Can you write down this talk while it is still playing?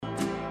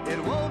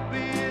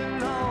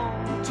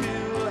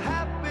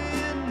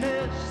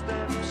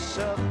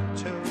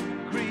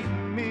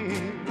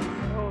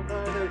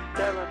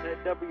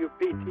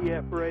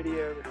WPTF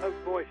Radio. The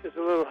voice is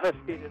a little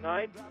husky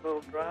tonight, a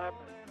little dry,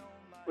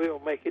 but we'll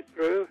make it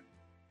through.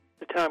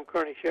 The Tom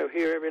Kearney Show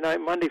here every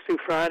night, Monday through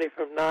Friday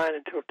from 9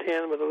 until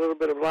 10 with a little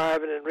bit of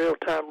live and in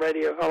real-time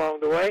radio along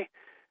the way.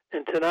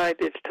 And tonight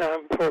it's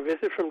time for a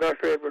visit from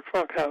Dr. Edward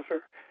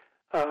Funkhauser,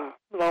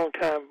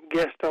 longtime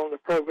guest on the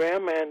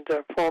program and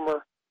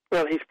former,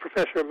 well, he's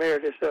Professor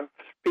Emeritus of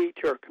Speech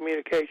or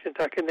Communications.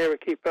 I can never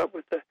keep up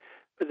with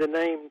the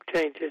name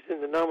changes in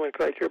the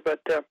nomenclature,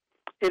 but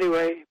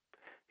anyway,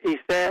 he's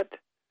that,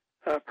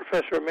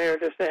 Professor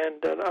Emeritus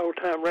and an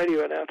old-time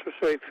radio announcer,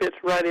 so he fits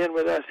right in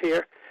with us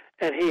here,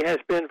 and he has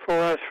been for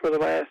us for the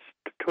last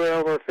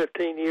 12 or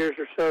 15 years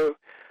or so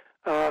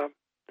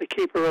the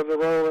keeper of the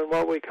role in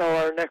what we call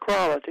our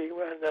necrology.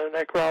 And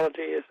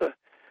necrology is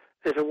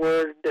a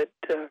word that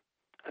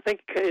I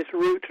think its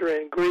roots are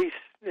in Greek,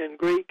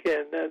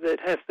 and that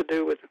has to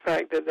do with the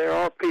fact that there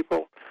are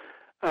people,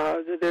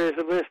 there is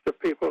a list of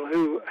people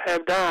who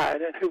have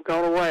died and who've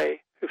gone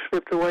away, who've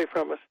slipped away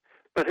from us,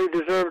 but who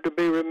deserve to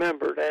be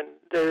remembered. And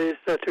there is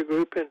such a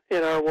group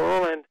in our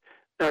world, and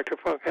Dr.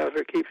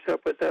 Funkhauser keeps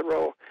up with that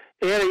role.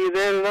 Ed, are you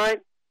there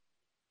tonight?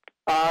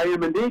 I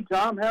am indeed,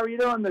 Tom. How are you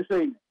doing this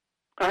evening?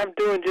 I'm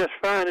doing just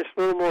fine. It's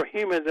a little more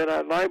humid than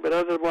I'd like, but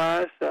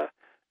otherwise,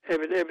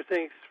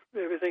 everything's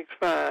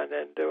fine.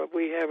 And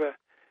we have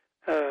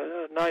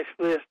a nice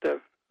list of,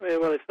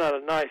 well, it's not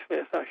a nice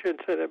list, I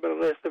shouldn't say that, but a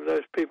list of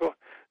those people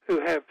who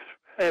have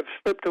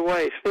slipped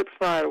away,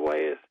 slide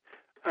away, as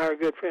our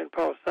good friend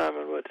Paul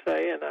Simon would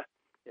say, and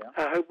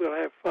I hope we'll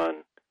have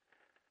fun.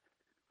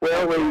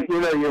 Well,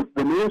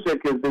 the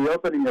music is the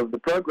opening of the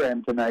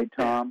program tonight,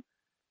 Tom.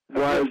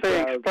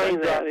 Explain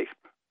that.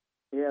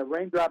 Yeah,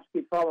 Raindrops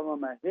Keep Falling on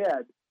My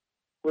Head,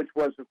 which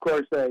was, of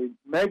course, a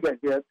mega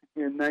hit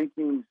in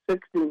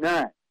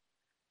 1969.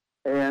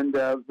 And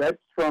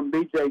that's from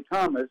B.J.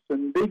 Thomas.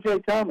 And B.J.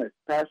 Thomas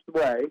passed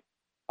away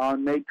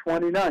on May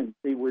 29th.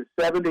 He was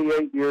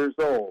 78 years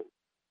old.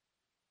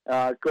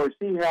 Of course,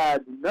 he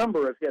had a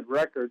number of hit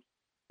records.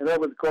 And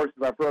over the course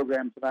of our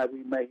program tonight,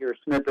 we may hear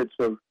snippets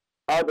of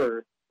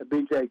other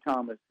B.J.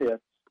 Thomas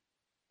hits.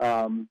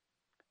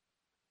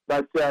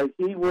 But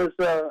he was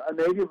a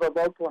native of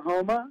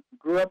Oklahoma,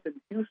 grew up in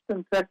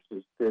Houston,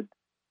 Texas, did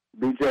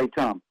B.J.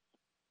 Thomas.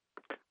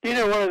 You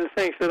know, one of the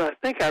things that I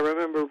think I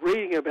remember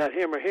reading about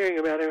him or hearing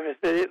about him is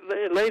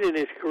that late in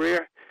his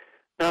career,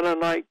 not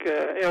unlike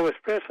Elvis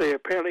Presley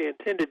apparently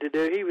intended to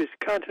do, he was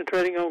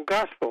concentrating on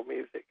gospel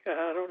music.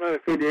 I don't know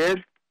if he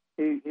did.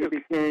 He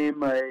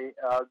became a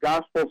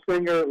gospel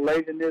singer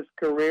late in his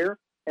career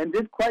and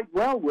did quite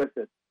well with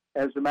it,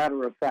 as a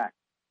matter of fact.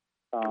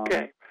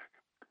 Okay.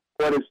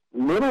 What is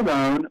little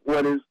known,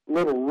 what is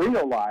little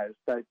realized,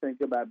 I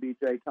think, about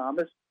B.J.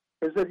 Thomas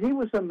is that he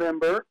was a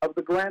member of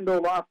the Grand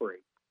Ole Opry.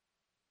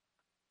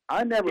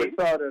 I never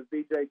thought of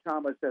B.J.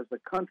 Thomas as a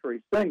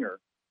country singer,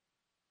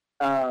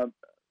 but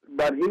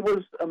he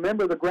was a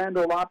member of the Grand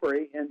Ole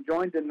Opry and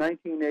joined in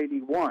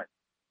 1981.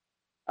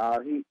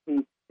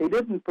 He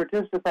didn't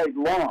participate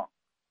long,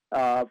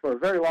 for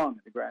very long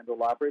in the Grand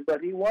Ole Opry,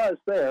 but he was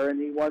there and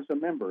he was a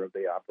member of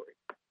the Opry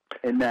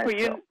in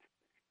Nashville. Well,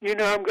 you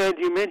know, I'm glad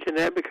you mentioned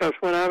that because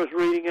when I was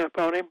reading up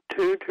on him,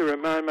 too, to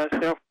remind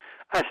myself,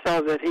 I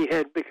saw that he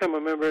had become a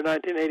member in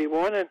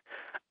 1981, and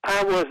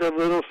I was a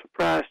little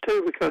surprised,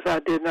 too, because I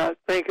did not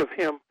think of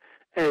him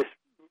as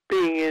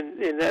being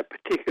in that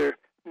particular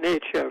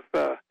niche of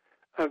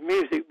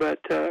music, but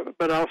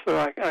also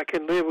I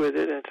can live with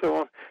it and so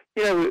on.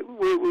 You know,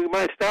 we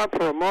might stop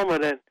for a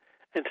moment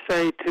and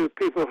say to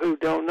people who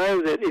don't know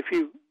that if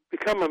you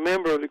become a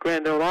member of the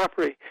Grand Ole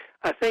Opry,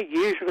 I think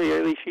usually,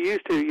 at least you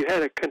used to, you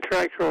had a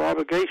contractual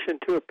obligation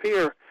to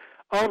appear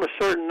on a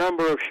certain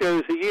number of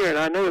shows a year. And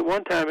I know at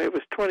one time it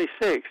was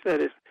 26. That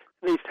is,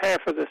 at least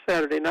half of the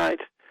Saturday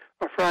nights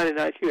or Friday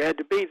nights you had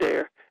to be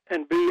there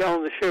and be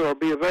on the show or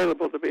be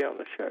available to be on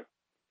the show.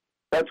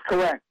 That's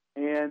correct.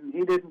 And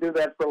he didn't do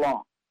that for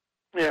long.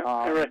 Yeah,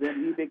 correct.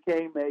 Then he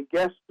became a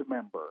guest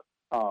member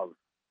of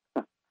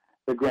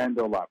the Grand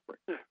Ole Opry.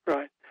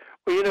 Right.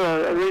 Well, you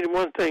know, I read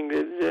one thing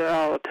that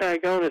I'll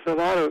tag on is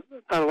not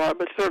a lot,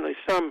 but certainly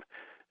some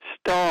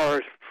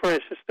stars. For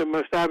instance, the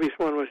most obvious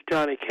one was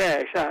Johnny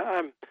Cash.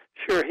 I'm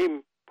sure he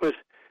was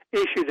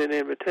issued an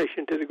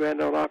invitation to the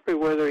Grand Ole Opry,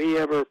 whether he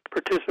ever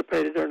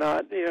participated or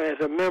not. You know,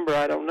 as a member,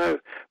 I don't know,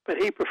 but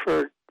he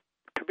preferred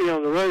to be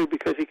on the road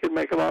because he could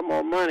make a lot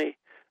more money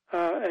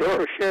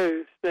for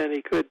shows than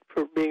he could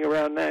for being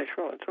around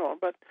Nashville and so on.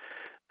 But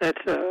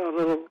that's a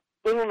little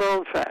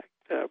known fact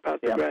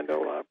about the Grand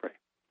Ole Opry.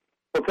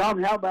 Well,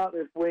 Tom, how about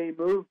if we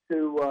move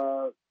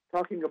to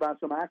talking about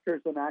some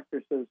actors and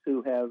actresses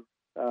who have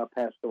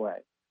passed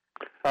away?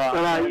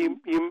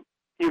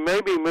 You may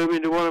be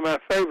moving to one of my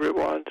favorite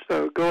ones,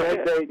 so go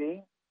ahead. Ned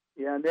Beatty.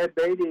 Yeah, Ned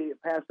Beatty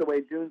passed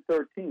away June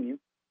 13th. He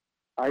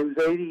was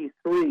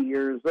 83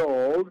 years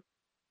old.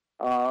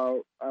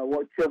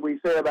 What should we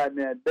say about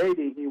Ned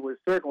Beatty? He was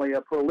certainly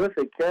a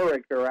prolific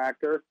character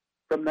actor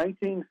from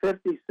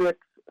 1956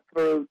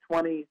 through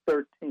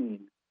 2013.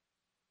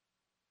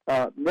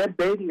 Ned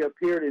Beatty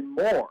appeared in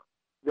more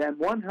than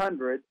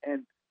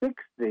 150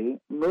 60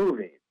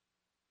 movies,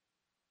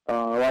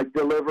 like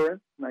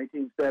Deliverance,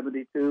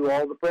 1972,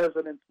 All the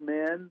President's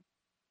Men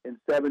in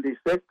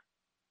 76,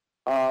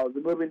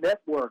 the movie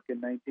Network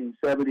in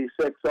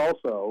 1976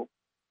 also,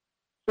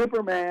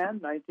 Superman,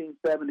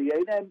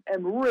 1978,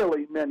 and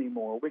really many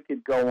more. We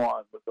could go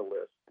on with the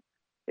list.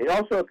 He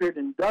also appeared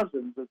in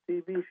dozens of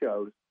TV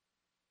shows,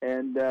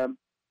 and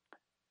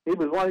he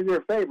was one of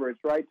your favorites,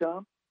 right,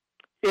 Tom?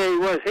 Yeah, he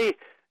was.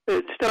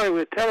 Starting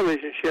with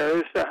television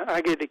shows,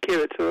 I get to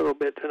kibitz a little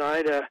bit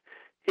tonight.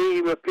 He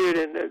appeared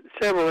in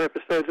several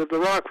episodes of The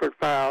Rockford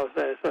Files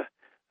as a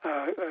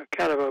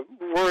kind of a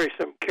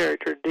worrisome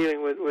character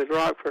dealing with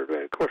Rockford.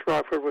 Of course,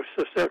 Rockford was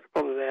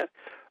susceptible to that.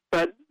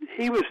 But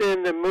he was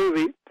in the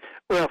movie.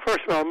 Well,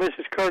 first of all,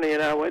 Mrs. Kearney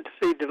and I went to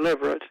see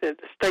Deliverance at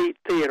the State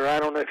Theater. I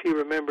don't know if you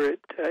remember it,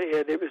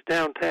 Ed. It was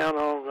downtown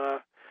on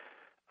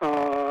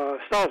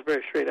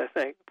Salisbury Street, I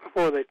think,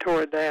 before they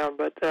tore it down.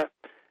 But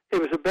it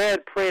was a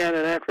bad print,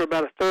 and after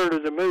about a third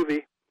of the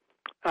movie,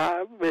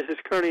 Mrs.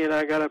 Kearney and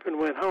I got up and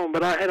went home.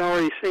 But I had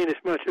already seen as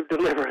much of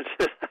Deliverance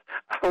as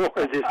I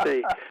wanted to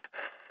see.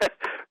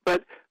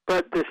 But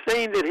the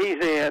scene that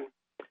he's in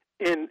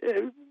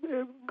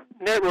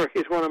Network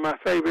is one of my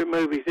favorite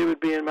movies. It would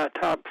be in my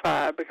top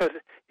 5 because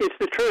it's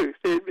the truth.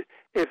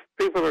 If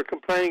people are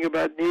complaining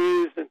about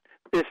news and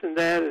this and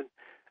that and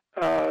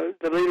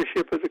the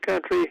leadership of the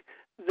country,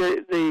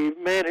 the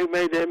man who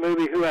made that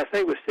movie, who I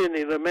think was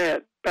Sidney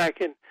Lumet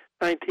back in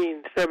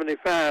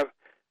 1975,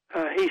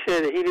 he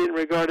said that he didn't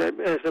regard it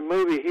as a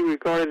movie. He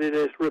regarded it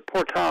as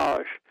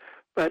reportage.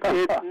 But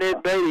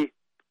Ned Beatty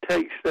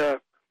takes the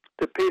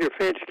Peter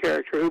Finch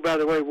character, who, by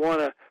the way, won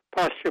a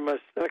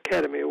posthumous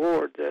Academy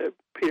Award,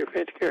 Peter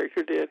Finch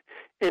character did,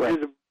 into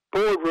the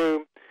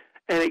boardroom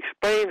and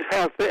explains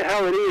how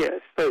it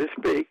is, so to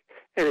speak.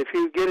 And if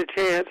you get a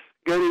chance,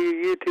 go to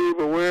your YouTube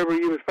or wherever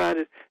you would find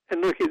it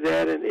and look at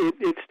that, and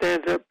it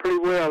stands up pretty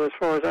well as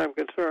far as I'm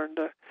concerned.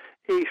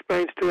 He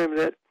explains to him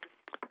that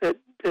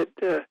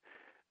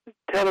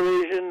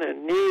television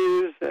and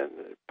news and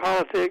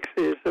politics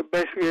is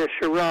basically a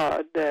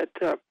charade, that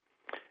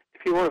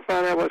if you want to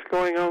find out what's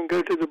going on,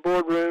 go to the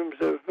boardrooms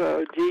of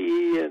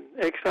GE and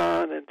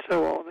Exxon and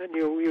so on, and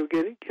you'll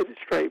get it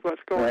straight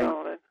what's going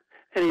on.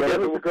 And he it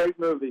was a great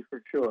movie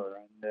for sure.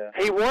 And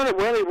he won it.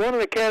 Well, he won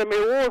an Academy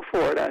Award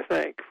for it, I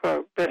think,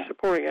 for Best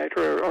Supporting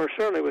Actor, or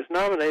certainly was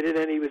nominated.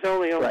 And he was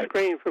only on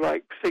screen for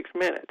like 6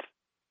 minutes.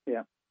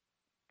 Yeah.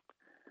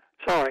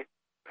 Sorry.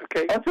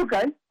 Okay. That's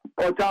okay.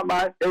 Well, Tom,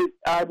 I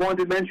wanted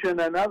to mention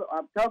another.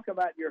 I'm talking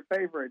about your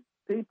favorite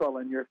people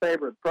and your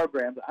favorite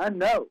programs. I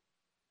know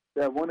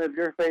that one of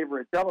your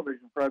favorite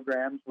television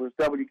programs was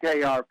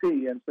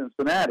WKRP in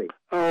Cincinnati.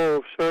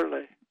 Oh,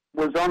 certainly.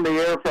 Was on the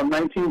air from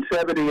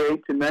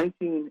 1978 to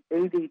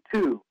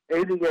 1982.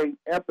 88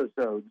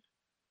 episodes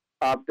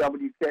of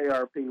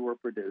WKRP were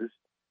produced.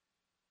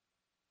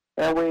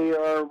 And we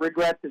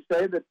regret to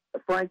say that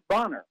Frank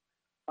Bonner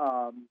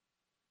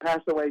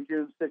passed away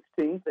June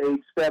 16th,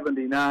 age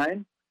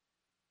 79.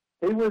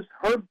 He was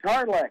Herb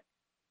Tarlek,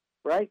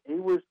 right? He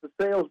was the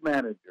sales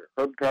manager,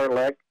 Herb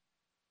Tarlek,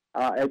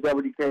 at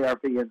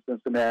WKRP in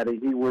Cincinnati.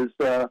 He was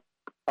a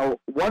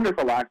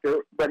wonderful actor,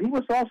 but he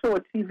was also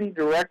a TV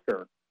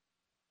director.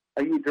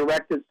 He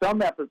directed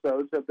some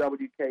episodes of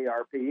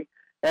WKRP,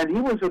 and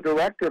he was a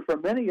director for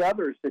many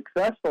other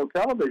successful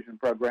television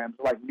programs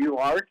like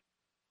Newhart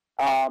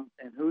and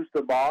Who's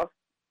the Boss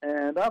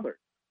and others.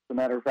 As a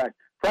matter of fact,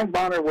 Frank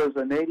Bonner was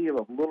a native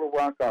of Little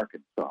Rock,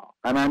 Arkansas,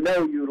 and I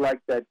know you like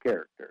that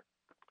character.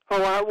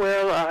 Oh, I've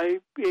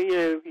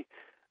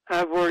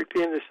worked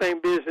in the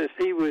same business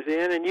he was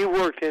in, and you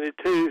worked in it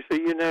too, so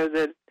you know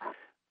that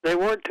they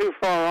weren't too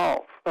far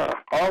off.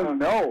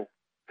 No.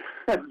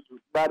 That's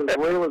about as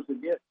real as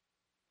it gets.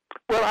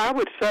 Well, I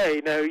would say,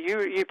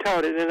 you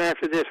taught it, and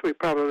after this we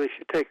probably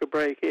should take a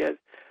break, Ed,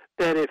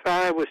 that if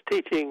I was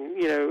teaching,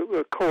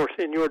 a course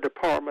in your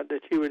department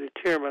that you were the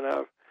chairman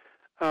of,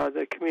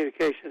 the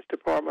communications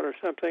department or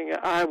something,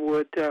 I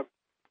would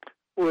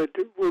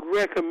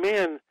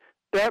recommend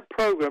that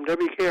program,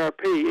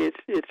 WKRP.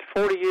 It's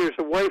 40 years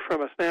away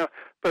from us now,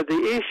 but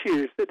the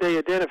issues that they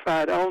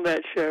identified on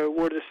that show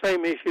were the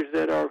same issues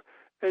that are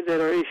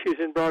issues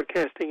in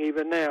broadcasting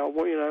even now.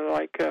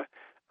 Like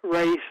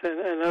race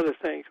and other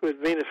things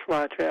with Venus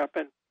Flytrap.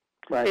 And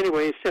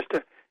anyway,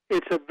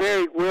 it's a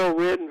very well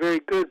written, very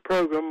good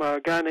program. A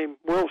guy named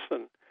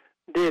Wilson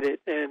did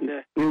it,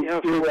 and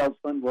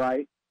Wilson,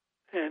 right?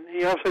 And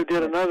he also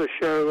did another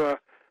show.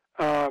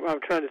 I'm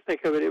trying to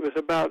think of it. It was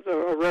about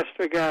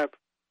a guy,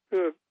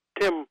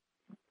 Tim,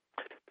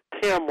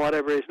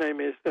 whatever his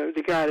name is,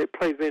 the guy that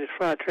played Venus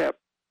Flytrap,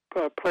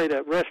 played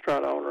a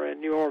restaurant owner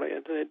in New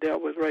Orleans, and it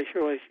dealt with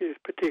racial issues,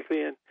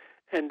 particularly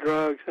and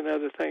drugs and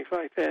other things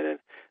like that. And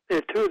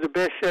they're two of the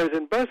best shows,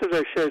 and both of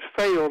those shows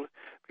failed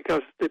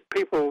because the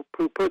people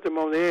who put them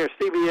on the air,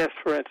 CBS,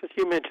 for instance,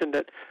 you mentioned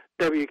that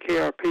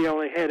WKRP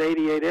only had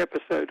 88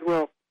 episodes.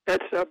 Well,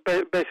 that's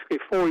basically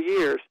 4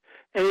 years,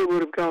 and it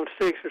would have gone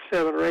 6 or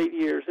 7 or 8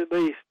 years at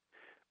least.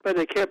 But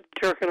they kept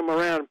jerking them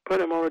around and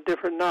putting them on a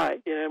different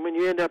night. And when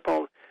you end up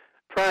on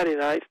Friday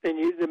nights, then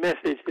the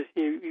message is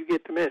you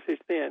get the message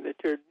then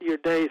that your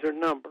days are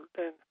numbered.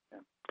 And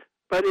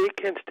but it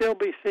can still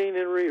be seen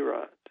in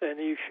reruns, and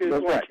you should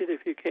watch it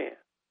if you can.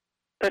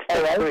 Let's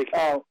take a break.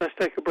 Let's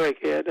take a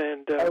break, Ed,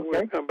 and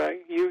we'll come back.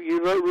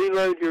 You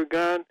reload your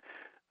gun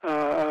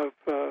of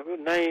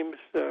names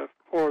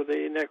for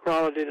the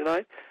necrology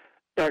tonight.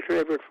 Dr.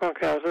 Edward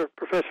Funkhauser,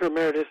 Professor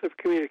Emeritus of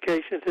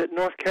Communications at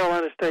North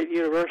Carolina State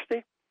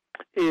University,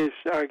 is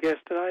our guest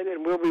tonight,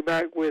 and we'll be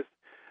back with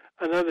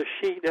another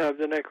sheet of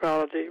the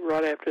necrology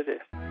right after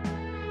this.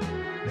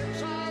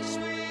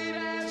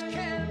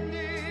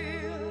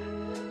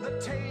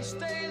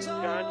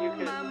 John, you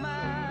can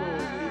pull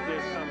DJ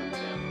Thomas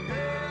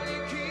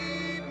in.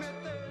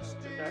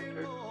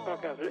 Dr.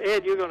 Funkhauser.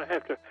 Ed, you're going to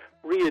have to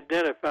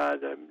re-identify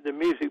the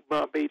music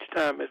bump each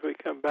time as we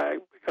come back,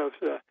 because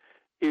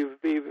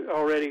you've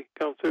already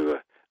gone through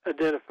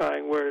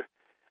identifying where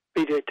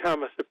B.J.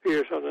 Thomas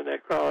appears on the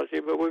necrology,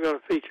 but we're going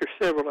to feature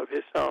several of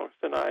his songs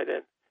tonight.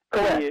 And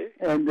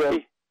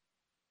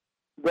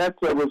that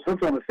was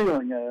Hooked on a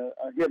Feeling, a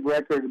hit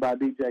record by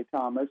B.J.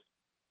 Thomas.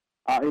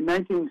 In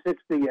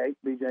 1968,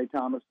 B.J.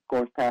 Thomas, of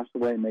course, passed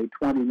away May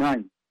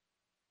 29th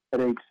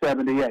at age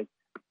 78.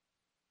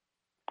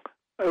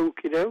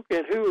 Okie doke.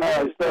 And who?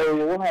 So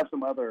we'll have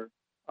some other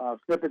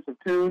snippets of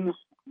tunes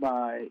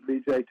by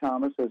B.J.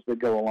 Thomas as we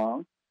go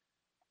along.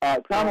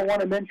 Tom, I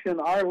want to mention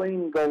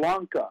Arlene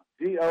Golonka,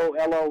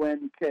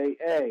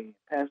 Golonka,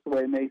 passed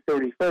away May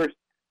 31st.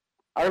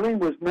 Arlene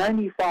was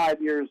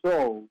 95 years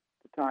old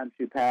at the time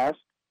she passed.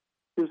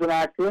 She was an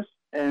actress,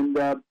 and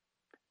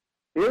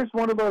here's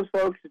one of those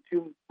folks that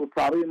you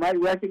might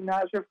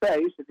recognize her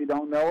face if you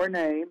don't know her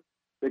name,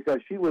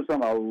 because she was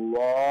on a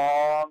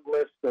long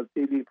list of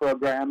TV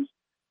programs,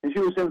 and she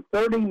was in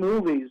 30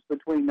 movies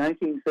between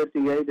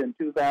 1958 and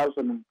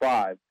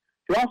 2005.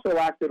 She also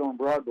acted on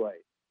Broadway.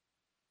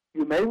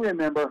 You may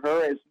remember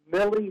her as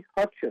Millie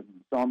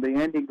Hutchins on The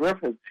Andy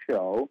Griffith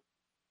Show.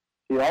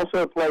 She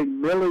also played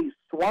Millie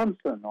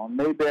Swanson on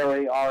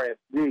Mayberry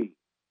RFD,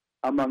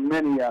 among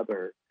many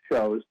other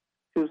shows.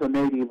 She was a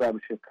native of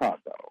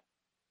Chicago.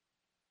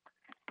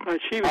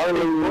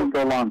 Arlene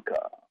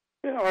Golonka.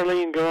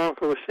 Arlene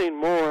Golonka was seen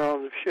more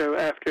on the show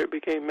after it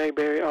became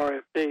Mayberry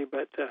RFD,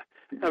 but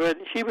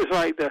she was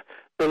like the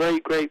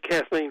late, great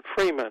Kathleen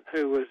Freeman,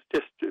 who was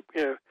just,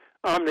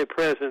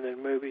 omnipresent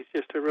in movies,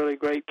 just a really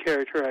great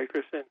character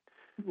actress. And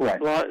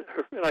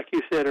like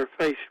you said, her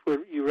face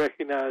you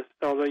recognized,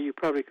 although you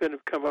probably couldn't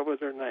have come up with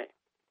her name.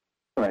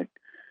 Right.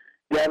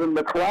 Gavin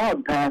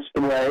MacLeod passed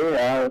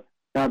away.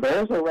 Now,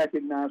 there's a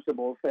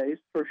recognizable face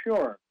for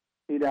sure.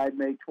 He died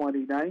May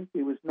 29th.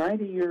 He was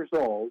 90 years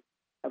old.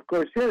 Of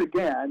course, here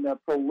again, a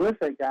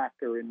prolific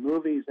actor in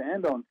movies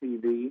and on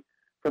TV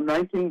from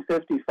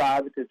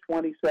 1955 to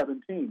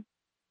 2017.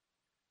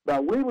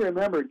 But we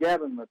remember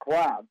Gavin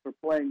MacLeod for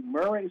playing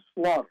Murray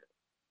Slaughter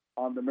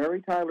on the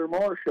Mary Tyler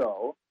Moore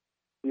Show.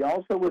 He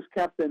also was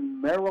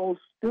Captain Merrill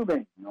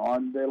Stubing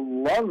on the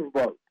Love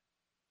Boat.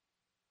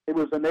 He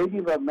was a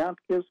native of Mount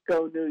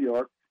Kisco, New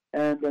York,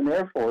 and an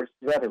Air Force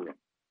veteran.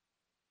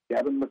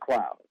 Gavin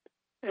MacLeod.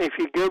 If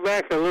you go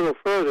back a little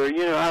further,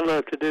 I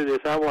love to do this.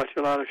 I watch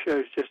a lot of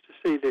shows just to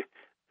see the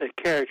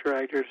character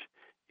actors.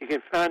 You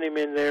can find him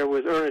in there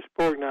with Ernest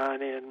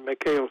Borgnine in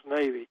McHale's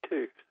Navy,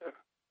 too. So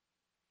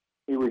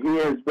he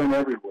has been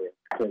everywhere.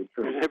 He's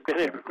been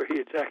everywhere.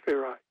 You're exactly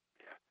right.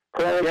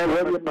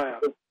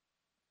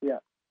 Yeah.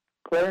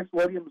 Clarence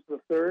Williams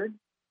III.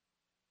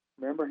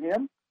 Remember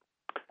him?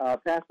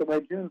 Passed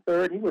away June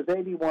 3rd. He was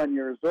 81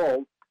 years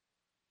old.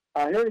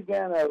 Here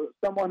again,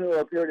 someone who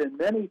appeared in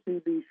many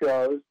TV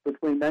shows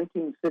between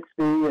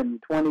 1960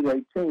 and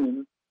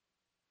 2018,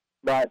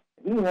 but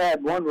he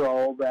had one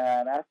role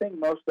that I think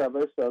most of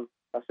us of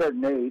a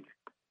certain age,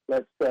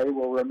 let's say,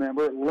 will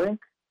remember. Link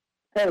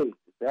Hayes,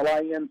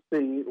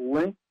 L-I-N-C,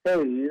 Link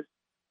Hayes,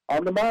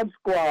 on the Mod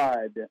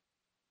Squad,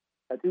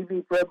 a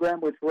TV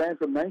program which ran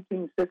from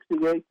 1968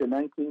 to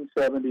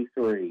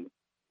 1973.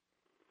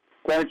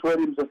 Clarence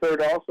Williams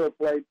III also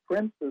played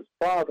Prince's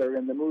father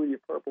in the movie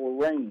Purple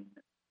Rain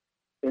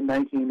in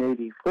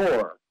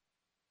 1984.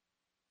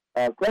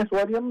 Clarence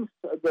Williams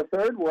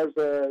III was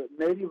a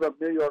native of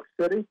New York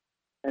City,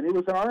 and he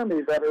was an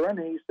Army veteran.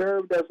 He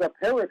served as a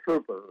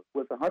paratrooper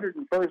with the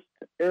 101st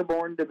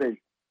Airborne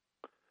Division.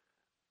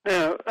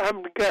 Now,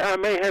 I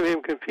may have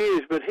him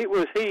confused, but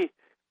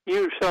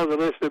you saw the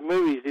list of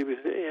movies he was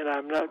in.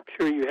 I'm not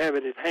sure you have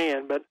it at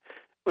hand, but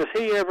was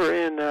he ever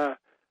in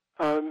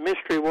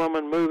Mystery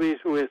Woman movies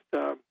with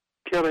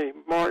Kelly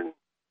Martin?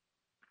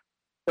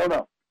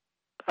 No.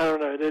 I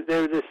don't know.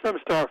 There's some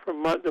star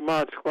from the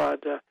Mod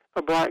Squad,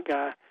 a black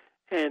guy,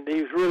 and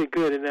he was really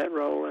good in that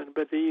role.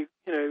 But you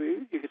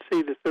could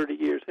see the 30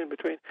 years in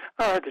between.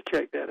 I'll have to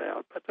check that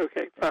out. But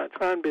okay,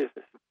 fine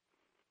business.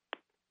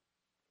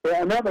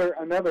 Yeah,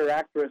 another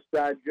actress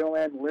died,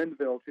 Joanne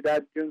Linville. She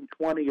died June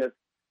 20th.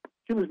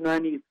 She was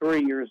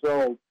 93 years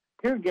old.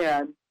 Here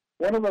again,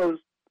 one of those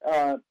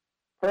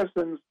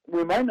persons,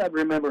 we might not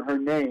remember her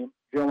name,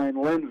 Joanne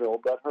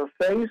Linville, but her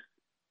face,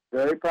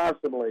 very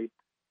possibly.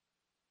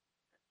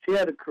 She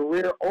had a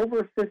career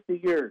over 50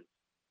 years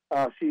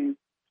She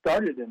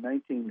started in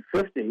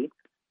 1950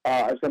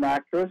 as an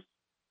actress,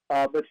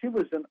 but she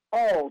was in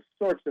all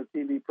sorts of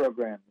TV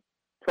programs.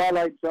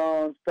 Twilight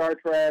Zone, Star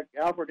Trek,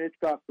 Alfred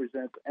Hitchcock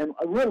Presents, and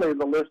really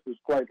the list is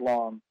quite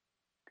long.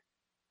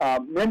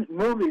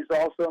 Movies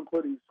also,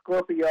 including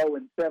Scorpio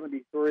in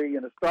 '73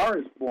 and A Star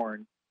is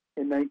Born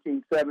in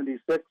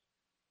 1976.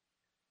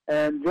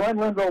 And Joan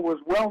Linville was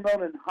well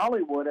known in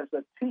Hollywood as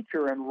a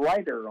teacher and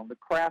writer on the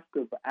craft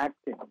of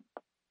acting.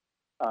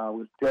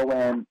 Was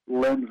Joan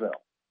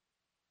Linville.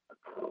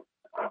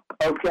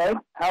 Okay,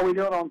 how are we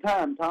doing on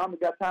time, Tom? We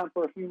got time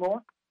for a few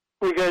more?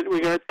 We got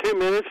 2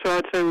 minutes, so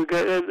I'd say we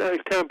got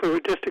time for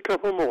just a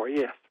couple more.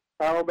 Yes.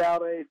 How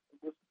about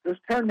let's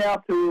turn now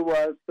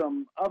to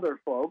some other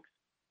folks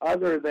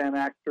other than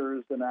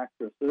actors and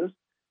actresses,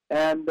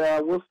 and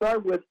we'll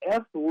start with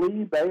F.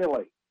 Lee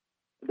Bailey.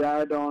 He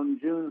died on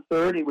June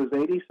 3rd. He was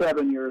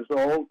 87 years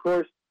old. Of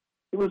course,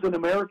 he was an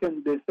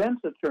American defense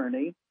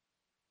attorney,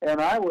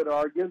 and I would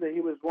argue that he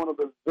was one of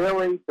the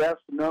very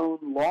best-known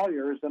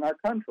lawyers in our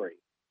country.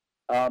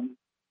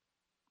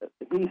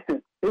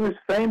 He was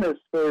famous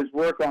for his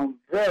work on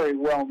very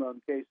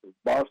well-known cases: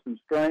 Boston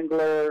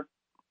Strangler,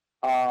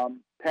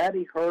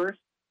 Patty Hearst,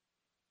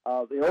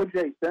 the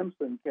O.J.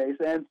 Simpson case,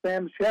 and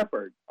Sam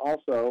Shepard.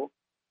 Also,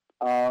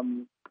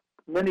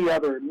 many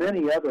other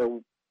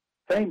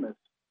famous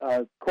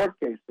court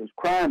cases,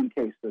 crime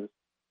cases.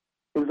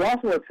 He was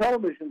also a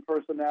television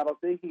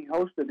personality. He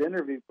hosted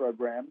interview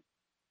programs.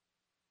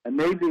 A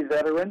Navy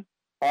veteran,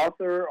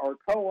 author or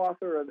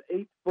co-author of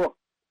 8 books.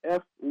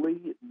 F.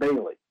 Lee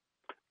Bailey.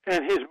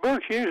 And his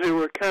books usually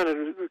were kind of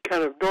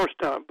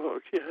doorstop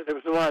books. Yeah, there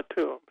was a lot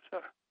to them.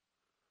 So.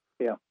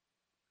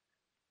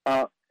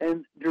 Yeah.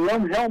 And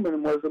Jerome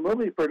Hellman was a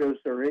movie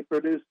producer. He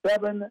produced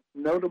 7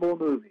 notable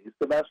movies.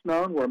 The best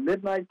known were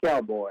Midnight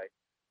Cowboy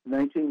in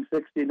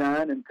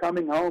 1969 and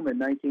Coming Home in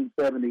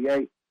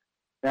 1978.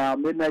 Now,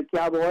 Midnight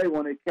Cowboy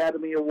won an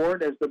Academy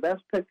Award as the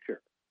best picture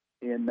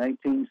in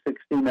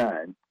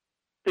 1969.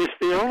 It's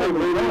the only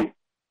movie.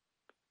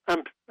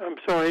 I'm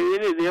sorry.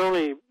 It is the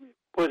only.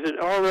 Was it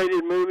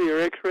R-rated movie or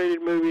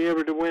X-rated movie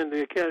ever to win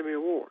the Academy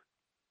Award?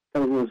 It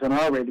was an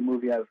R-rated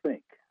movie, I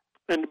think.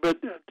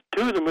 But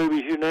 2 of the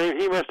movies you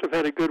named, he must have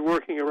had a good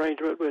working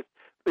arrangement with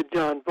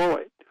Jon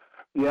Voight.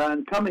 Yeah,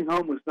 and Coming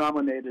Home was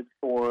nominated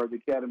for the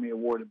Academy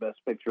Award of Best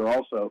Picture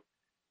also.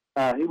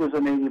 He was a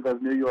native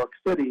of New York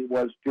City.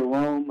 Was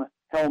Jerome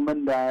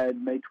Hellman, died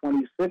May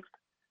 26th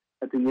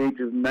at the age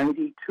of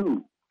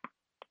 92,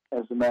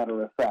 as a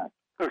matter of fact.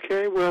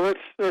 Okay, well,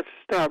 let's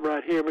stop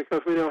right here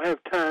because we don't have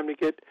time to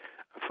get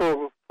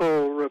a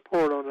full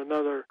report on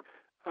another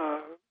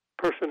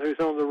person who's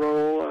on the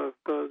roll of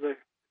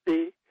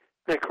the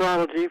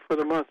necrology for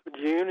the month of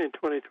June in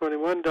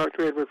 2021.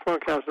 Dr. Edward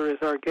Funkhauser is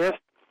our guest.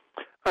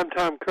 I'm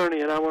Tom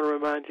Kearney, and I want to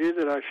remind you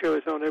that our show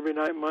is on every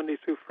night, Monday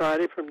through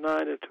Friday, from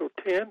 9 until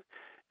 10,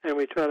 and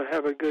we try to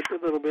have a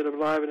little bit of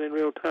live and in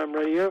real-time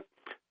radio.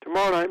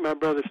 Tomorrow night, my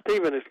brother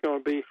Stephen is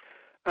going to be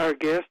our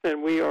guest,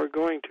 and we are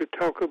going to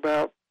talk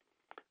about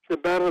the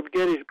Battle of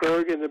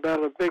Gettysburg and the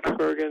Battle of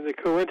Vicksburg and the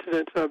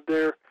coincidence of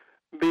their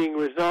being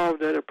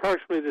resolved at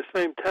approximately the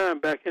same time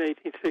back in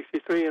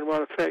 1863 and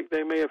what effect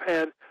they may have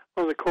had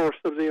on the course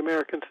of the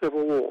American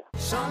Civil War.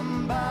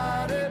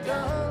 Somebody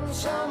done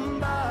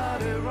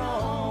somebody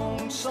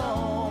wrong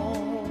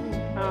song.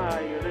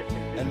 You're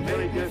listening to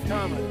Billy Joe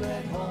Thomas,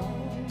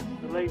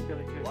 the late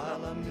Billy Joe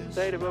Thomas, the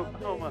state of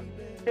Oklahoma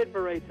hit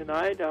parade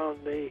tonight on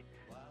the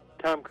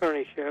Tom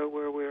Kearney Show,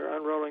 where we're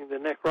unrolling the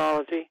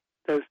necrology,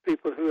 those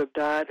people who have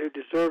died who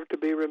deserve to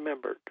be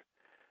remembered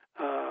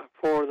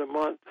for the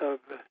month of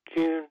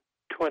June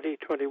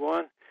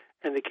 2021.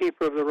 And the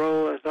keeper of the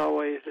roll, as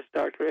always, is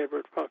Dr.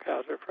 Edward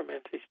Funkhauser from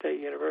NC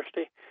State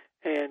University.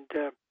 And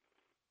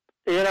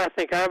Ed, I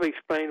think I've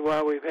explained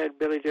why we've had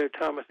Billy Joe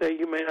Thomas there.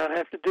 You may not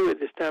have to do it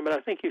this time, but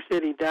I think you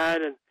said he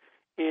died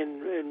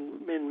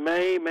in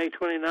May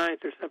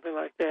 29th or something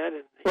like that.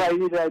 And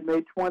right, he died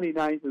May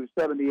 29th, who was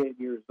 78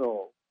 years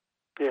old.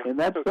 Yeah. And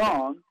that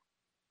song,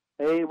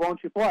 Hey,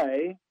 Won't You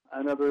Play,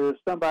 another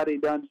Somebody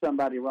Done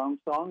Somebody Wrong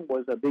song,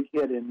 was a big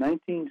hit in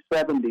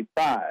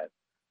 1975.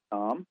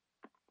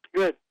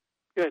 Good.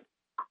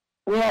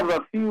 We have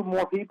a few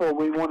more people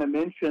we want to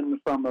mention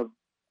from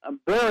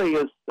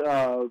various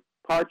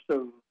parts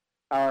of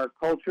our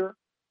culture.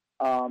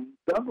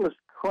 Douglas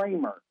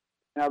Kramer.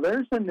 Now,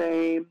 there's a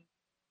name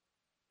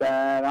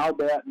that I'll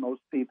bet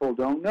most people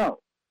don't know.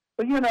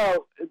 But, you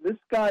know, this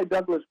guy,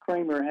 Douglas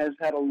Kramer, has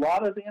had a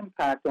lot of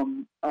impact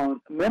on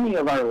many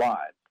of our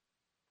lives.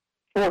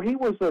 For he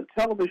was a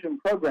television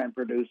program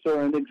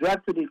producer and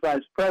executive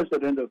vice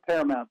president of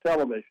Paramount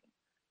Television.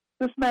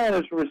 This man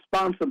is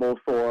responsible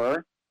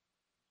for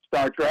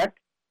Star Trek,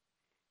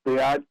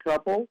 The Odd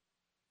Couple,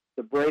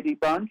 The Brady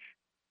Bunch,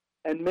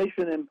 and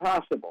Mission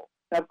Impossible.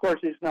 Now, of course,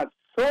 he's not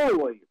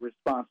solely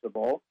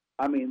responsible.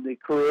 I mean, the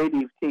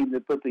creative team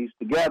that put these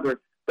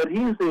together, but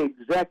he's the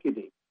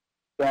executive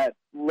that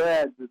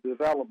led the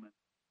development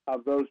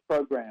of those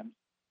programs,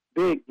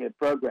 big hit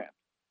programs.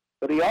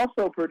 But he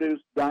also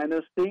produced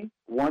Dynasty,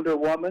 Wonder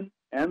Woman,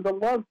 and The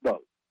Love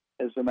Boat,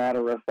 as a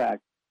matter of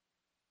fact.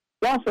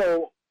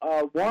 also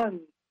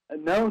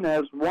known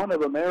as one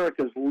of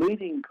America's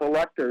leading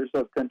collectors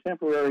of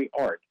contemporary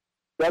art.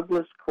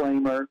 Douglas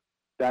Kramer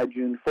died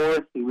June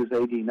 4th. He was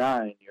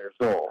 89 years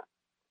old.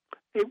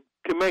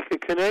 To make a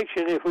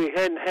connection, if we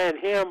hadn't had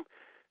him,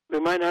 we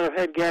might not have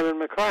had Gavin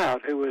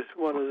MacLeod, who was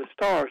one of the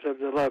stars of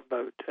the Love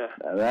Boat.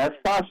 That's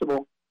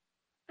possible.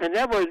 And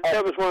that was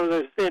one of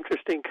those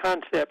interesting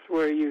concepts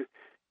where you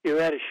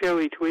had a show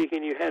each week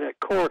and you had a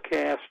core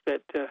cast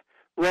that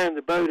ran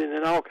the boat, and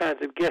then all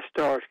kinds of guest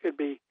stars could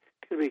be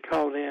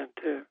called in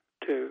to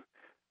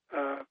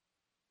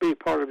be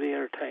part of the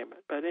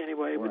entertainment. But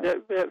anyway,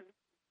 right.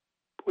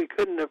 We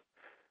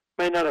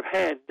may not have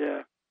had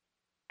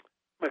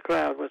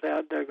MacLeod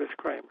without Douglas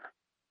Kramer.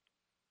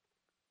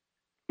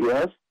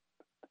 Yes.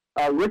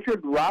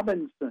 Richard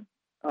Robinson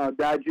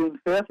died June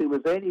 5th. He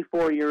was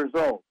 84 years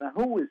old. Now,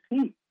 who was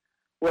he?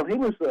 Well, he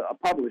was a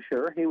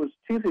publisher. He was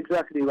chief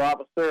executive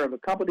officer of a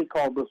company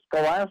called the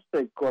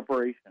Scholastic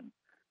Corporation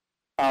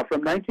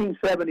from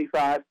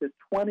 1975 to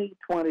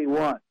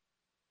 2021.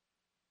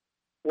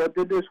 What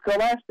did the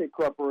Scholastic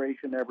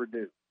Corporation ever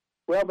do?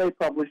 Well, they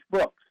published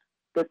books.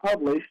 They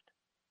published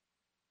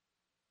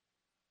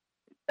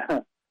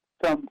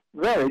some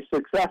very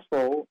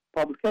successful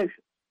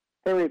publications.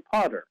 Harry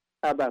Potter,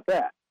 how about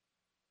that?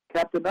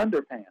 Captain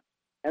Underpants,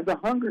 and The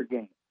Hunger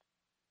Games,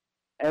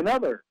 and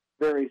other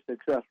very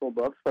successful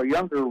books for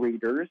younger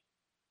readers.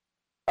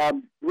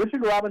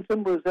 Richard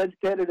Robinson was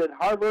educated at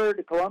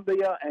Harvard,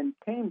 Columbia, and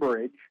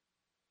Cambridge,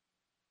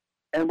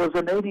 and was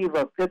a native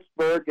of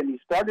Pittsburgh, and he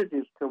started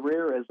his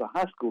career as a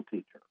high school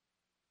teacher.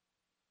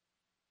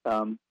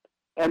 And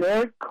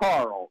Eric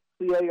Carle,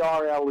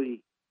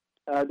 C-A-R-L-E,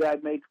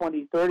 died May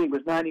 23rd. He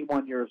was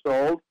 91 years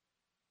old.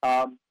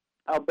 I'll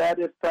bet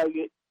if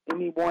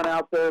anyone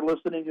out there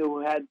listening who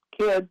had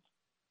kids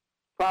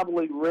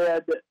probably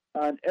read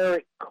an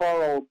Eric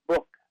Carle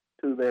book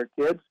to their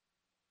kids.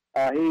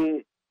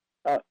 He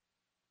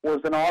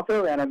was an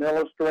author and an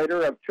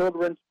illustrator of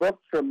children's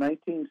books from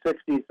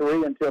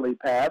 1963 until he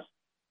passed.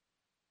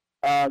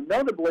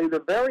 Notably, The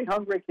Very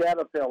Hungry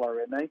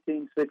Caterpillar in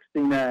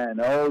 1969.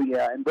 Oh,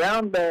 yeah. And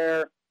Brown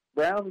Bear,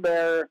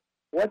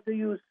 What Do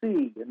You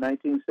See in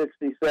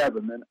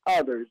 1967, and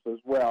others as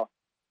well.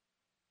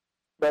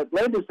 But,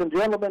 ladies and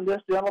gentlemen,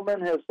 this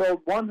gentleman has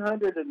sold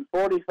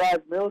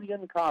 145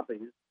 million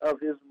copies of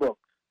his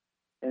books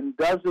in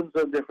dozens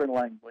of different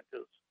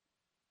languages.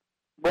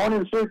 Born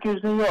in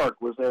Syracuse, New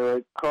York, was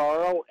Eric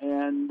Carle,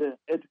 and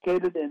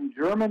educated in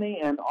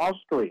Germany and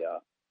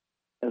Austria,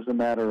 as a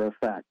matter of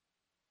fact.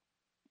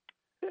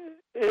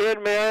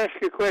 Ed, may I ask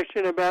you a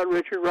question about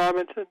Richard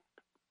Robinson?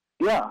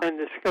 Yeah. And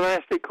the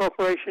Scholastic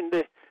Corporation.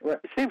 Right.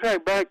 It seems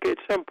like back at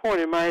some point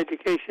in my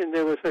education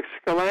there was a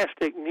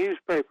Scholastic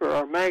newspaper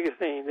or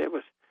magazine that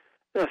was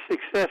a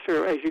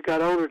successor as you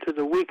got older to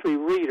the Weekly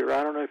Reader.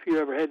 I don't know if you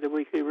ever had the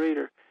Weekly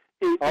Reader.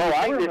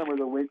 I remember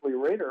the Weekly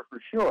Reader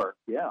for sure,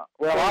 yeah.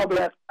 Well, I'll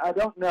bet, I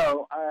don't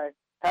know, I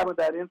haven't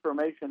that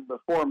information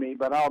before me,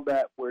 but I'll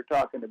bet we're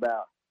talking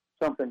about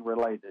something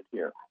related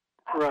here.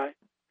 Right.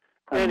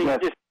 And he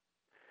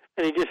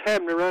just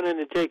happened to run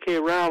into J.K.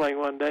 Rowling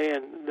one day,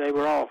 and they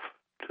were off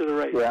to the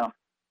races. Yeah.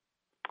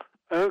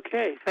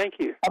 Okay, thank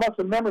you. How about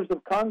some members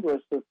of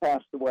Congress that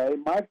passed away?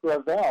 Mike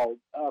Gravel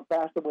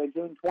passed away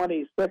June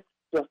 26th,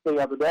 just the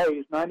other day.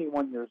 He's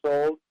 91 years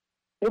old.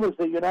 He was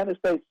the United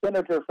States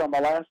Senator from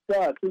Alaska,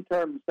 a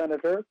two-term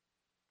senator.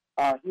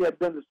 He had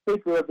been the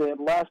Speaker of the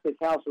Alaska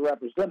House of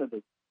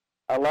Representatives,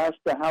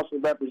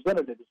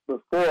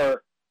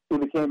 before he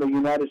became a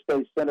United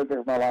States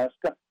Senator from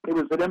Alaska. He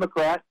was a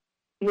Democrat.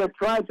 He had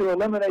tried to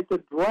eliminate the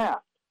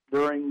draft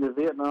during the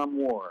Vietnam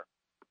War.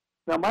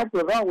 Now, Mike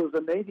Gravel was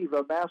a native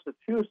of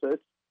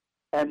Massachusetts,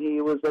 and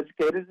he was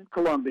educated in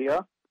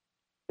Columbia.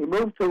 He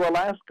moved to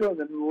Alaska in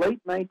the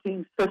late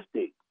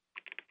 1950s.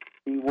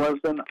 He was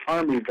an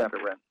Army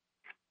veteran.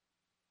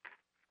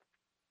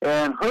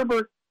 And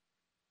Herbert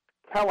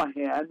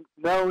Callahan,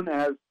 known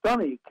as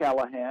Sonny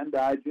Callahan,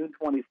 died June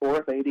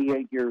 24th,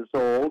 88 years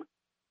old.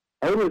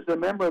 He was a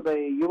member of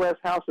the U.S.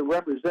 House of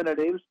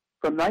Representatives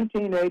from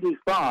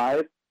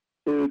 1985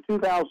 to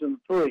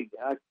 2003.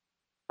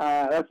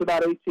 That's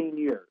about 18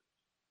 years.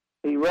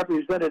 He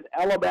represented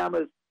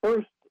Alabama's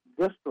 1st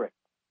District.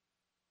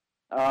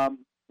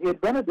 He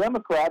had been a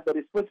Democrat, but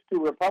he switched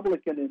to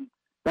Republican in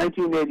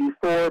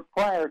 1984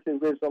 prior to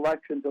his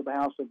election to the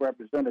House of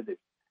Representatives.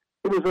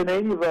 He was a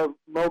native of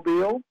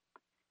Mobile,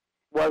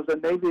 was a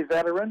Navy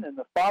veteran, and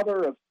the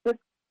father of 6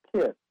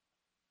 kids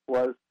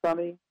was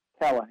Sonny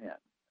Callahan.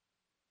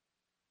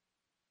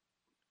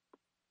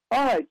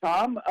 All right,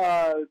 Tom,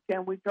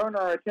 can we turn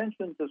our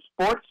attention to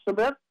sports a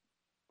bit?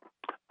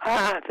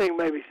 I think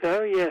maybe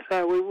so, yes.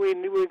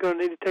 We're going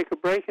to need to take a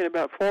break in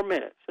about 4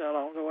 minutes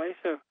along the way,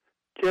 so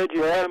judge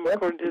your time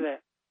according to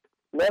that.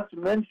 Let's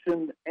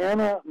mention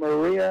Anna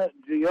Maria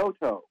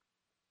Giotto,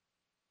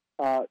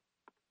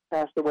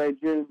 passed away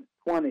June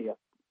 20th.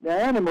 Now,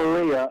 Anna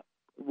Maria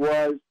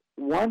was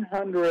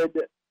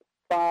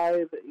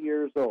 105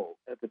 years old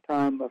at the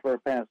time of her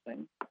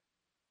passing.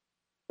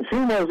 She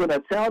was an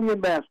Italian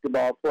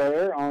basketball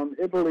player on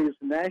Italy's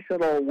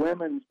national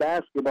women's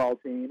basketball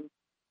team,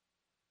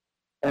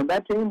 and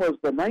that team was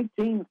the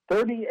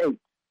 1938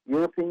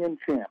 European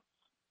champs.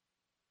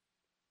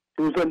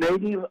 She was a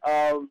native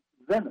of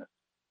Venice,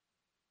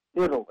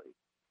 Italy.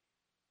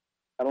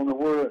 I don't know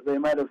where they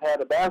might have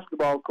had a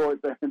basketball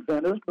court there in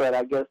Venice, but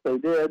I guess they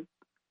did.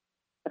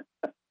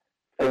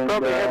 They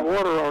probably had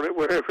water on it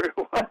wherever it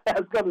was. I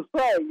was going to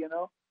say,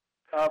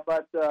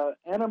 but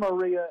Anna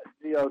Maria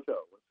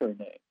Giotto was her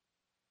name.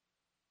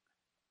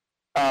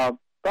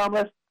 Tom,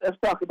 let's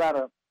talk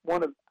about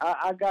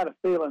I got a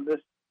feeling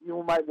this.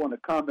 You might want to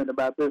comment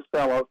about this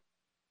fellow.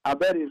 I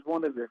bet he's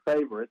one of your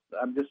favorites.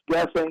 I'm just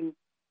guessing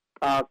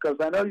because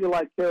I know you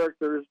like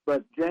characters,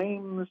 but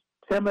James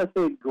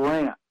Timothy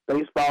Grant,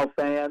 baseball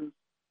fans,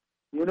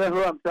 you know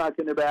who I'm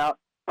talking about.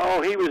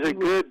 Oh, he was a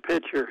good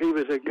pitcher. He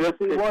was a good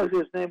pitcher. Yes, he was.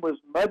 His name was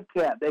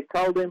Mudcat. They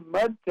called him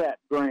Mudcat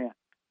Grant.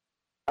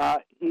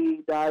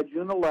 He died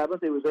June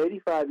 11th. He was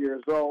 85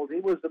 years old. He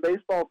was the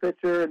baseball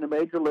pitcher in the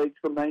major leagues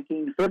from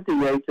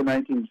 1958 to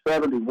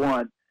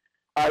 1971.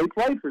 He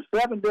played for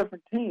 7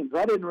 different teams.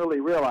 I didn't really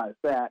realize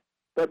that,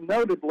 but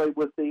notably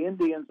with the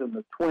Indians and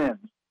the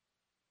Twins.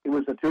 He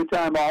was a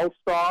 2-time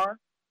All-Star.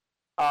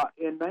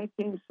 In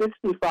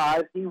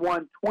 1965, he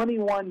won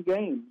 21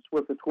 games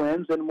with the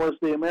Twins and was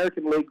the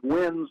American League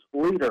wins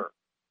leader.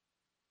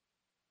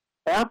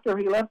 After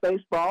he left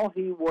baseball,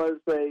 he was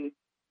a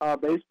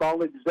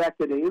baseball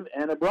executive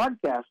and a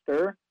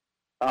broadcaster.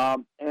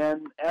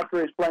 And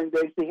after his playing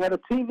days, he had a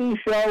TV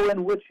show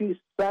in which he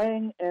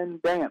sang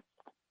and danced.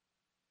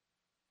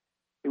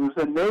 He was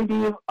a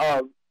native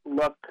of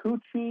La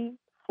Cucci,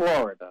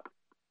 Florida.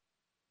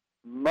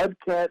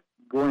 Mudcat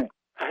Grant.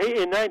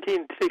 In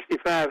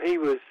 1965, he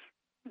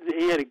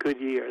had a good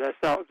year. That's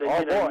all. He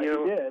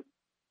did.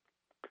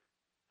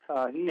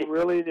 He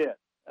really did.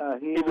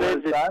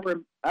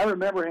 I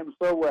remember him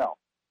so well.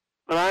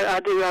 Well, I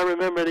do. I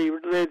remember that he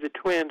led the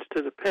Twins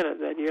to the pennant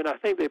that year, and I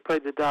think they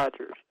played the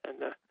Dodgers.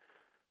 And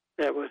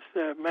that was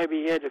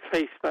maybe he had to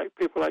face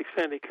people like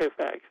Sandy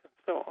Koufax and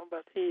so on.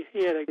 But he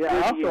had a good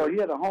year. Also he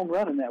had a home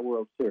run in that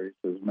World Series,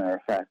 as a matter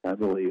of fact, I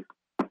believe.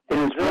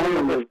 And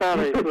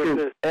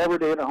ever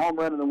did a home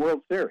run in the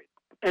World Series.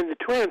 And the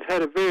Twins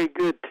had a very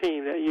good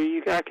team.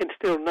 I can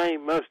still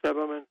name most of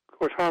them, and of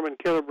course Harmon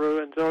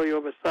Killebrew and Zolio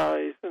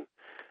Basales and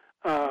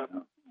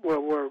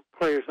were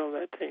players on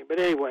that team. But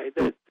anyway,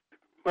 the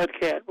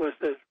Mudcat was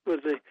the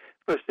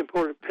most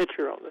important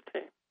pitcher on the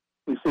team.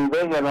 You see,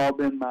 they had all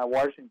been my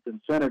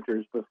Washington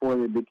Senators before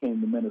they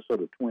became the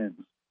Minnesota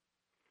Twins.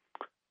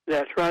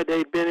 That's right.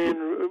 They'd been in.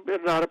 A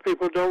lot of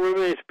people don't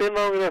remember. It's been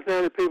long enough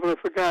now that people have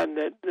forgotten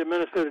that the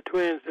Minnesota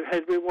Twins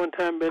had at one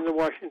time been the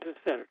Washington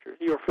Senators.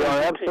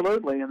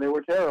 Absolutely, and they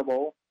were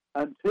terrible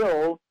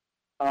until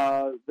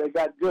they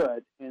got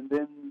good, and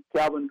then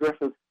Calvin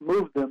Griffith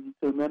moved them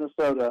to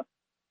Minnesota,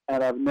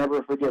 and I've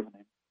never forgiven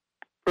him.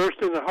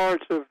 First in the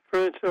hearts of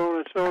friends,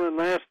 so on, and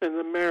last in the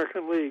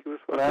American League.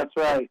 That's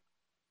right.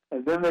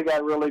 And then they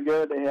got really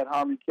good. They had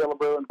Harmon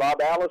Killebrew and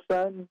Bob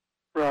Allison,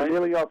 right?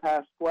 Emilio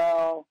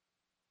Pascual.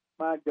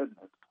 My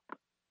goodness.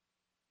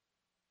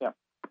 Yeah.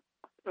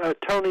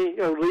 Tony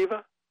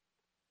Oliva?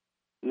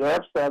 Yes,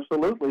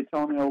 absolutely.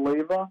 Tony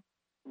Oliva.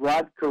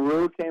 Rod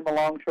Carew came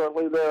along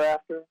shortly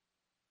thereafter.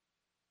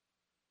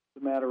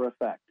 As a matter of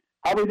fact.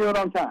 How are we doing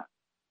on time?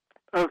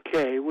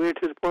 Okay, we're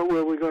to the point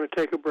where we're going to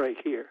take a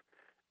break here.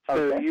 So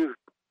okay.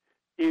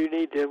 You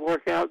need to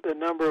work out the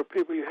number of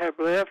people you have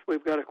left.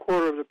 We've got a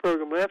quarter of the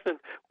program left, and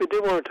we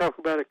do want to talk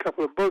about a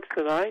couple of books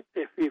tonight,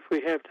 if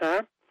we have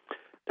time.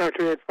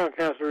 Dr. Ed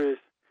Funkhauser is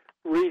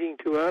reading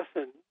to us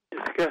and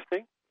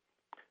discussing,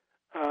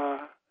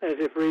 as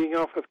if reading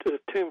off of to the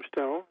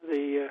tombstone,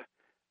 the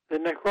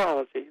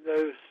necrology,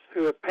 those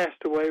who have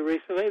passed away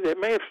recently that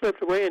may have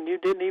slipped away and you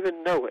didn't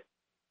even know it.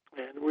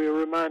 And we're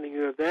reminding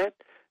you of that,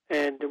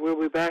 and we'll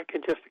be back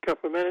in just a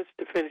couple of minutes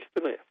to finish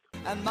the list.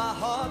 And my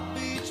heart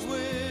beats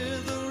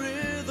with the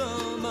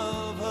rhythm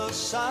of her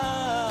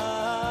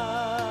sigh.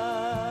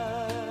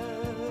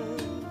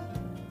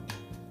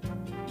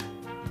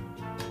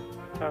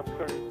 Tom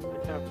Kearney,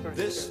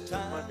 This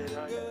time, Monday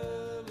night,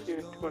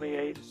 June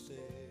 28th.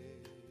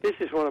 This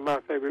is one of my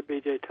favorite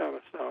B.J.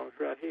 Thomas songs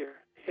right here.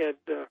 Ed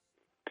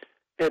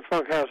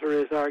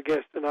Funkhauser is our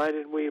guest tonight,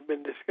 and we've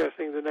been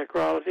discussing the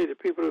necrology, the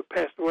people who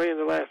passed away in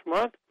the last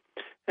month.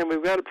 And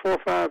we've got 4 or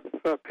 5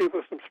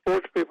 people, some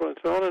sports people and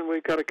so on, and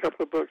we've got a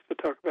couple of books to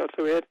talk about.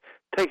 So, Ed,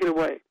 take it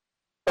away.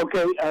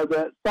 Okay,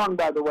 the song,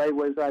 by the way,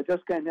 was I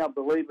Just Can't Help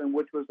Believing,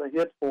 which was a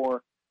hit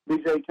for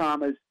B.J.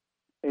 Thomas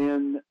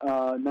in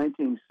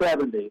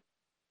 1970.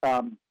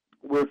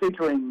 We're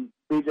featuring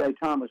B.J.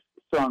 Thomas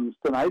songs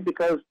tonight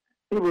because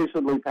he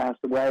recently passed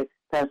away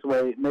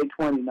May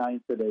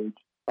 29th at age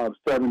of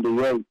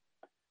 78.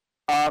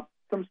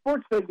 Some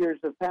sports figures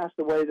have passed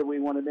away that we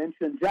want to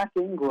mention. Jack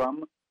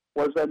Ingram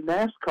was a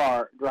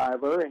NASCAR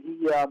driver.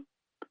 He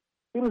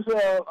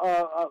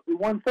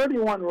won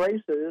 31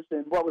 races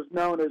in what was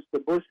known as the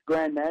Busch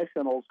Grand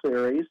National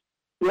Series.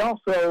 He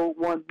also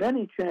won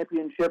many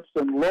championships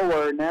in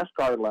lower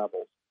NASCAR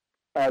levels.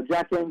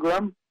 Jack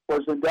Ingram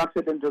was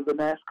inducted into the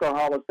NASCAR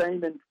Hall of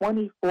Fame in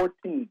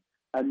 2014.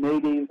 A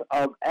native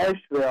of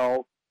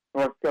Asheville,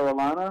 North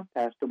Carolina,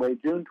 passed away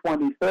June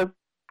 25th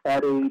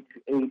at age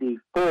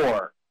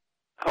 84.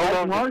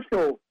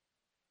 Marshall.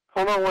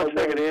 Hold on one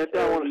second, Ed.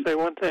 I want to say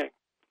one thing.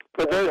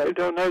 For those who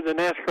don't know, the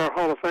NASCAR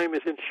Hall of Fame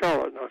is in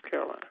Charlotte, North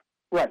Carolina.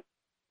 Right.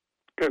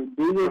 Good.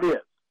 Indeed it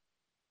is.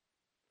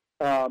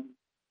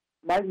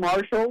 Mike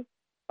Marshall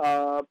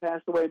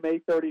passed away May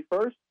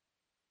 31st.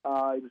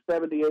 He was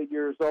 78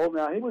 years old.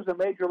 Now, he was a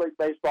Major League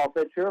Baseball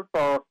pitcher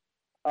for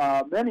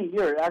many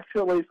years.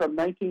 Actually, from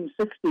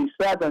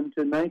 1967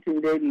 to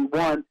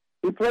 1981,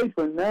 he played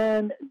for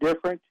 9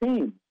 different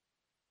teams.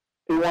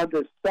 He won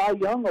the Cy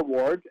Young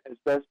Award as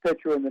best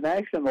pitcher in the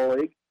National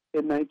League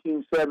in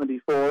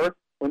 1974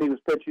 when he was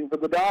pitching for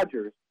the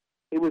Dodgers.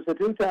 He was a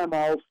 2-time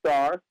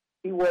All-Star.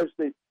 He was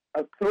a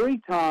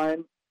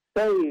 3-time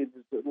saves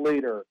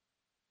leader,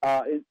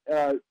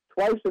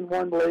 twice in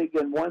one league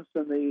and once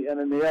in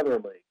the other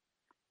league.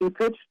 He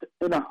pitched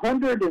in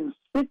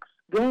 106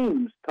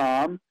 games,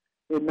 Tom,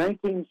 in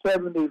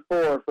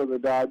 1974 for the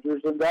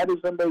Dodgers, and that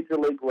is a Major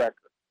League record.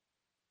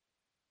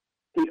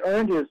 He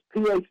earned his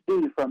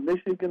Ph.D. from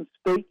Michigan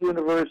State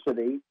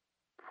University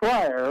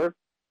prior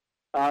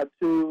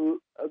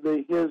to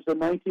his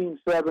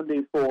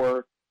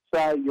 1974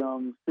 Cy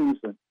Young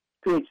season.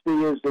 Ph.D.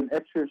 is in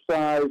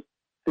exercise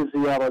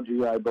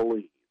physiology, I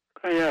believe.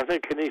 Yeah, I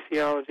think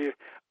kinesiology.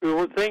 The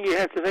one thing you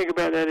have to think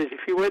about that is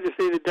if you went to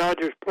see the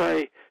Dodgers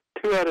play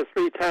 2 out of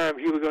 3 times,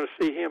 you were going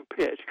to see him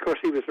pitch. Of course,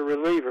 he was a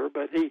reliever,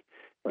 but he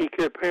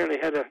could apparently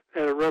had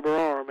a rubber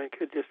arm and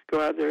could just go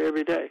out there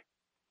every day.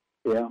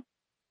 Yeah.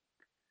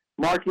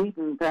 Mark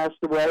Eaton passed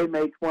away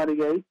May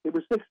 28th. He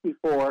was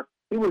 64.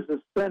 He was a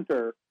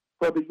center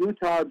for the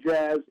Utah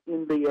Jazz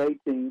NBA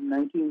team,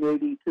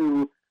 1982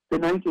 to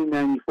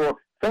 1994.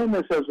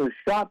 Famous as a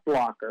shot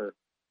blocker.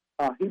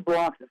 He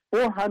blocked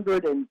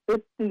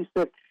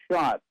 456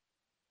 shots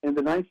in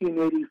the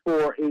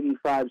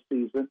 1984-85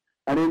 season,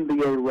 an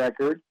NBA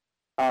record.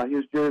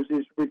 His jersey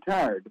is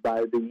retired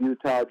by the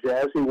Utah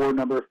Jazz. He wore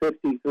number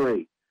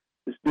 53.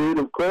 This dude,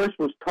 of course,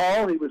 was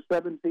tall. He was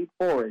 7 feet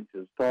 4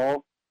 inches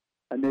tall,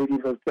 a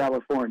native of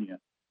California.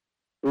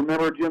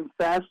 Remember Jim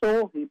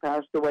Fassel? He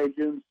passed away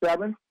June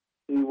 7th.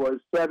 He was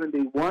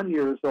 71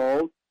 years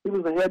old. He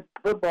was the head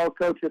football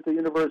coach at the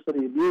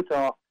University of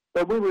Utah,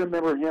 but we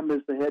remember him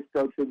as the head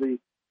coach of the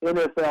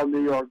NFL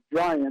New York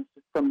Giants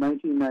from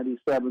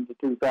 1997 to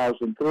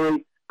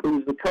 2003. He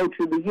was the coach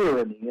of the year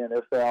in the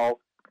NFL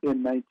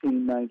in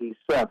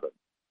 1997.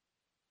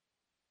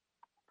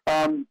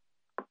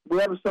 We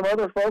have some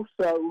other folks.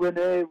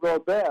 Rene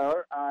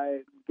Robert,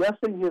 I'm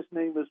guessing his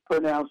name is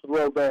pronounced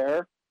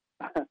Robert.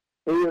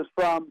 He is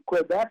from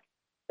Quebec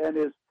and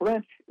is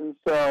French, and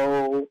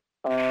so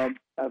I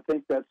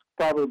think that's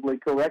probably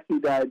correct. He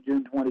died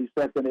June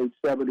 22nd, age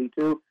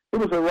 72. He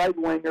was a right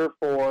winger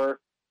for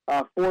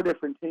 4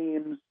 different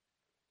teams,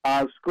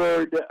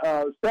 scored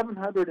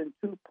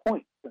 702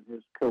 points in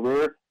his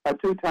career, a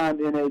 2-time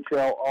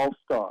NHL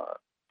All-Star.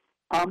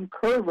 Tom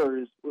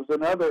Curvers was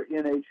another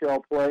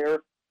NHL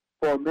player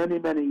for many,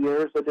 many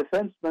years, a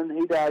defenseman.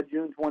 He died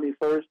June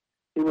 21st.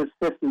 He was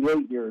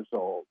 58 years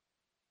old.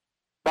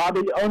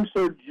 Bobby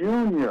Unser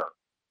Jr.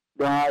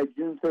 died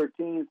June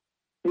 13th.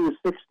 He was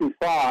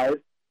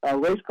 65, a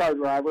race car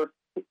driver.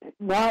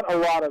 Not a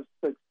lot of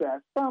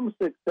success, some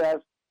success,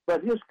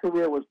 but his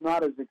career was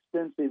not as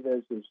extensive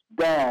as his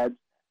dad's.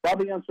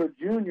 Bobby Unser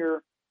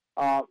Jr.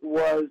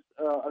 Was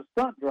a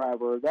stunt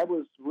driver. That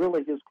was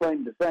really his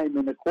claim to fame,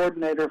 and a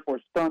coordinator for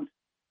stunts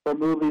for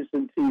movies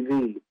and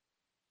TV.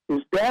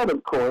 His dad,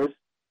 of course,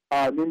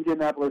 an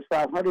Indianapolis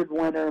 500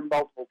 winner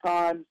multiple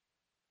times,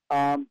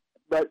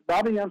 but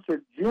Bobby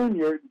Unser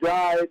Jr.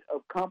 died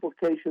of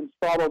complications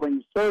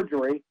following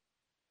surgery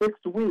 6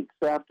 weeks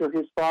after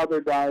his father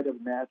died of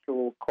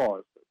natural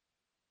causes.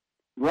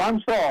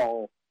 Ron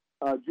Saul,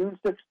 June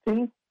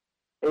 16th,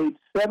 age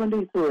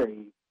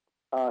 73.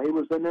 He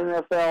was an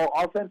NFL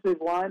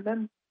offensive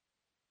lineman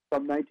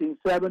from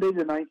 1970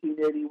 to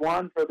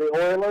 1981 for the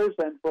Oilers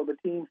and for the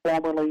team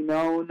formerly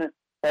known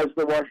as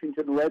the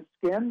Washington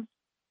Redskins.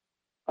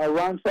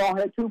 Ron Saul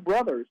had 2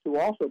 brothers who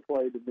also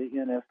played in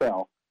the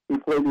NFL. He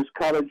played his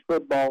college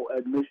football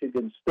at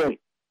Michigan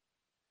State.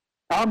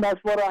 Tom,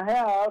 that's what I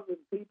have, and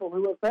people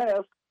who have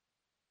passed.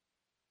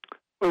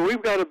 Well,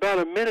 we've got about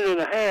a minute and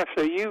a half,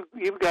 so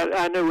you've got,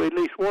 I know, at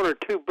least 1 or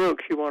 2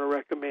 books you want to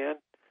recommend.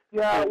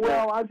 Yeah,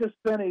 well, I just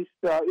finished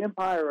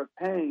Empire of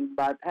Pain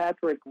by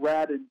Patrick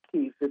Radden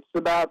Keefe. It's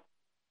about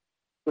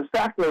the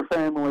Sackler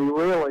family,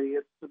 really.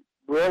 It's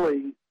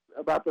really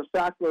about the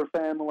Sackler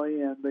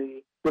family and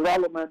the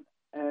development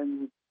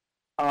and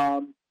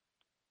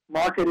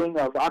marketing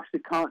of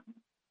OxyContin,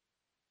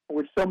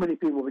 which so many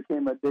people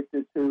became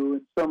addicted to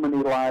and so many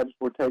lives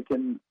were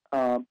taken.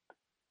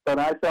 But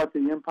I thought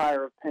The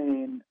Empire of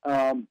Pain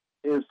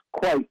is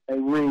quite a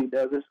read.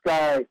 This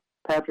guy,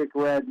 Patrick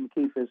Radden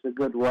Keefe, is a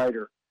good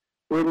writer.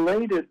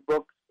 Related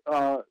books,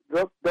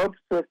 Dope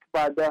Sick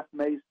by Beth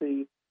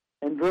Macy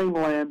and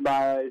Dreamland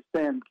by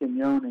Sam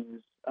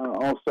Quinones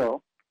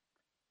also.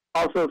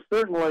 Also,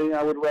 certainly,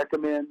 I would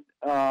recommend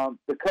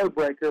The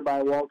Codebreaker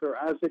by Walter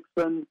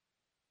Isaacson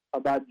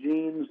about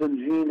genes and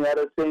gene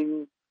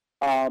editing.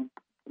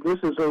 This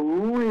is a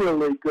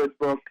really good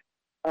book,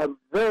 a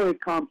very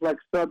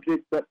complex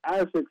subject, but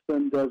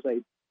Isaacson does a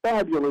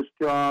fabulous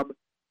job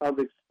of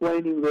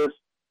explaining this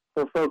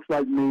for folks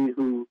like me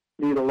who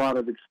need a lot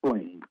of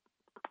explaining.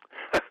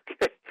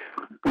 Okay.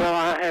 Well,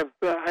 I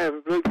have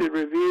looked at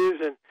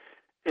reviews, and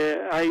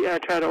I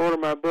try to order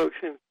my books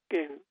in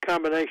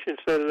combination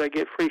so that I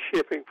get free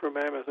shipping from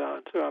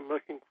Amazon. So I'm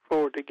looking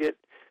forward to get.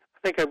 I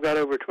think I've got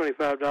over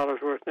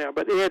 $25 worth now.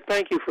 But Ed,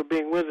 thank you for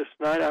being with us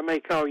tonight. I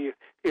may call you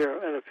here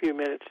in a few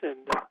minutes, and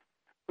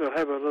we'll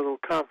have a little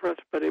conference.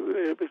 But it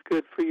was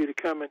good for you to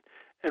come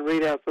and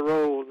read out the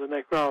role of the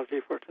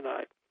necrology for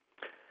tonight.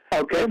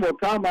 Okay. Well,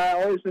 Tom, I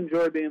always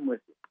enjoy being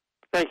with you.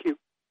 Thank you.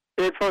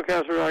 Ed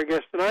Funkhauser, our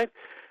guest tonight.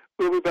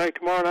 We'll be back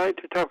tomorrow night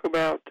to talk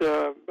about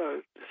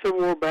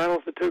Civil War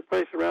battles that took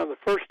place around the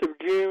 1st of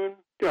June,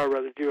 or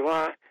rather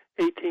July,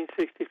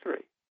 1863.